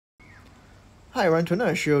Hi everyone, today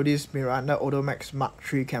I'll show you this Miranda Automex Mark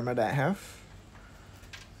III camera that I have.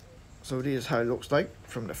 So this is how it looks like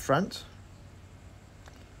from the front.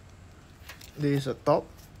 This is the top.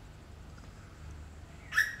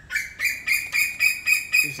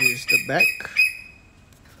 This is the back,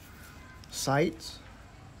 sides,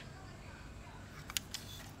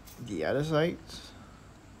 the other side.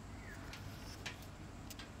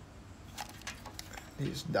 This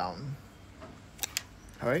is down.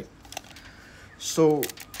 Alright. So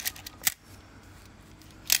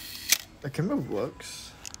the camera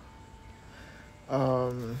works.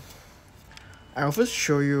 I'll first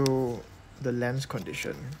show you the lens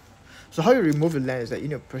condition. So how you remove the lens is that you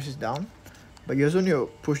need to press it down, but you also need to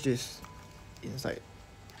push this inside.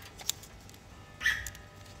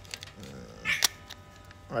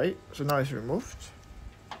 Right, so now it's removed.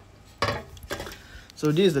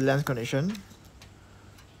 So this is the lens condition.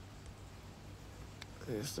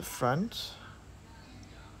 This is the front.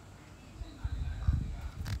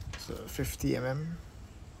 So 50mm.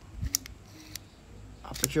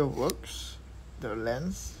 Aperture works. The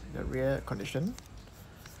lens, the rear condition.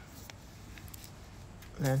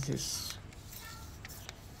 Lens is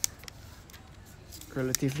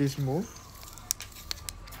relatively smooth.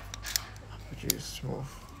 Aperture is smooth.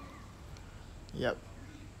 Yep.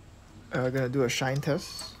 We're gonna do a shine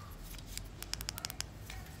test.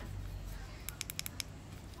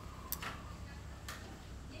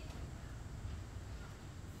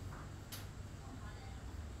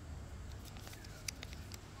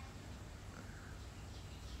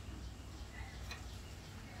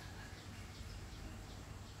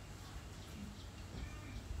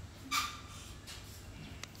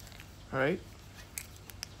 Alright.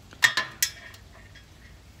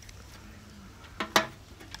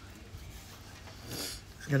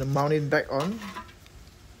 Gonna mount it back on.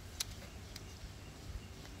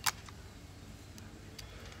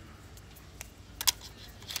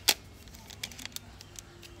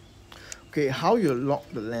 Okay, how you lock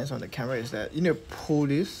the lens on the camera is that you need to pull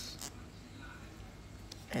this,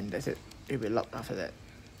 and that's it. It will lock after that.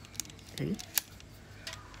 Okay.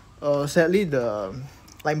 Sadly, the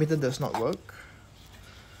light meter does not work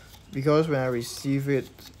because when I receive it,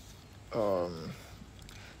 I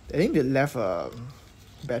think they left a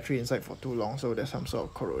battery inside for too long, so there's some sort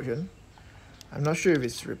of corrosion. I'm not sure if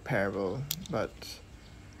it's repairable, but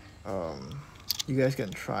you guys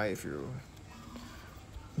can try if you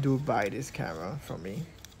do buy this camera from me.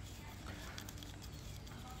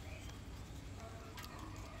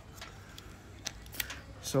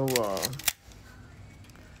 So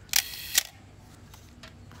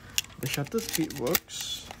the shutter speed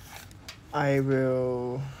works. I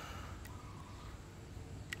will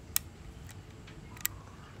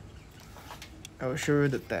show you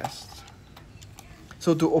the test.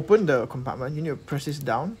 So to open the compartment, you need to press this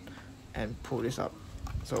down and pull this up.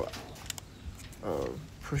 So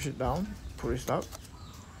push it down, pull this up,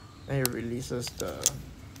 and it releases the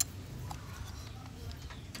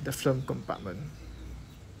film compartment.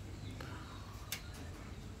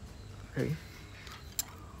 Okay.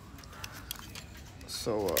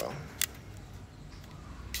 So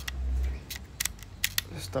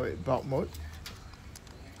let's start with bulb mode.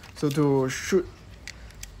 So to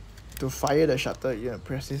fire the shutter, you're gonna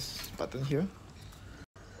press this button here.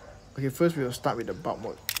 Okay, first we'll start with the bulb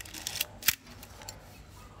mode.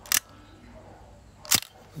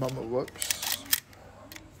 Bulb mode works.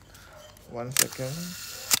 1 second.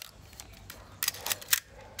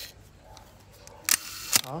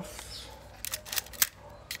 Half.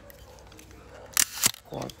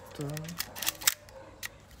 Quarter.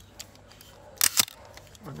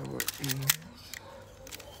 Whatever it is.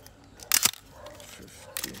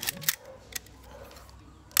 15.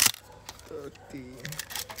 30.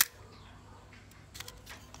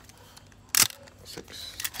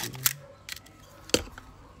 16.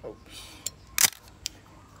 Oops.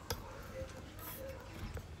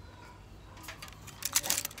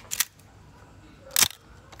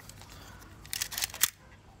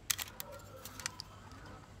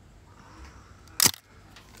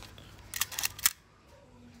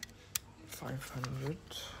 $500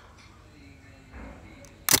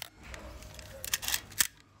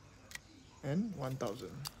 and 1,000.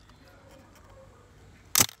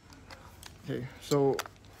 Okay, so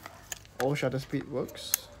all shutter speed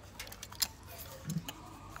works.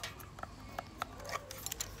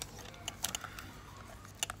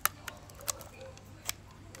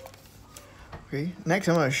 Okay, next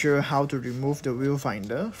I'm going to show you how to remove the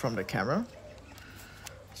viewfinder from the camera.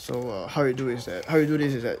 So how you do this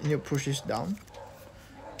is that you need to push this down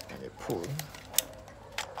and you pull.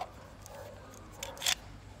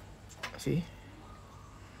 See,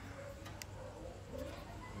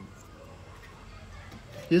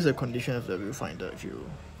 Here's the condition of the viewfinder if you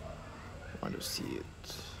want to see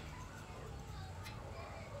it.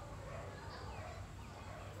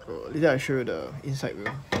 Oh, later I'll show you the inside view.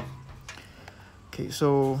 Okay,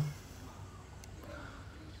 so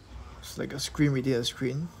it's like a screen within a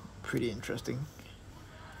screen. Pretty interesting.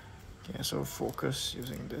 Okay, so focus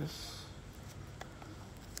using this.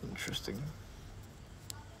 Interesting.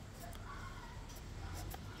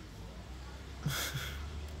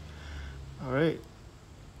 Alright.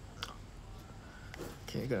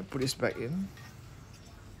 Okay, gonna put this back in.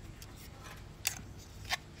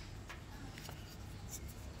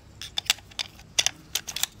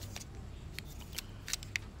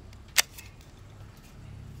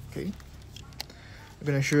 Okay, I'm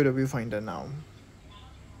gonna show you the viewfinder now.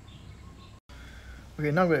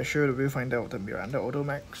 Okay, now I'm gonna show you the viewfinder of the Miranda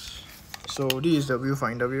Automex. So this is the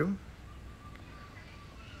viewfinder view.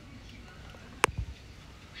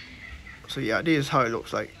 So yeah, this is how it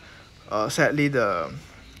looks like. Sadly, the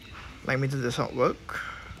light meter does not work.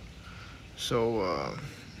 So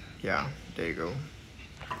yeah, there you go.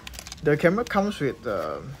 The camera comes with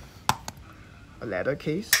a leather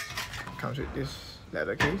case. Comes with this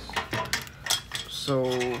leather case.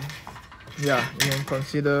 So yeah, you can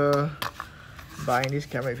consider buying this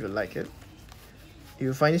camera if you like it. If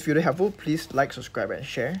you find this video helpful, please like, subscribe and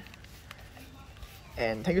share.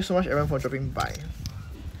 And thank you so much everyone for dropping by.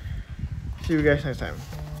 See you guys next time.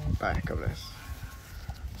 Bye, God bless.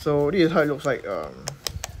 So this is how it looks like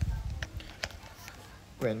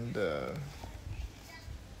when the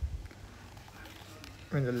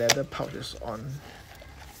leather pouch is on.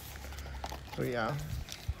 So yeah,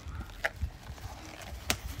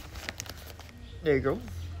 there you go.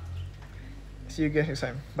 See you guys next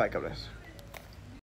time. Bye, God bless.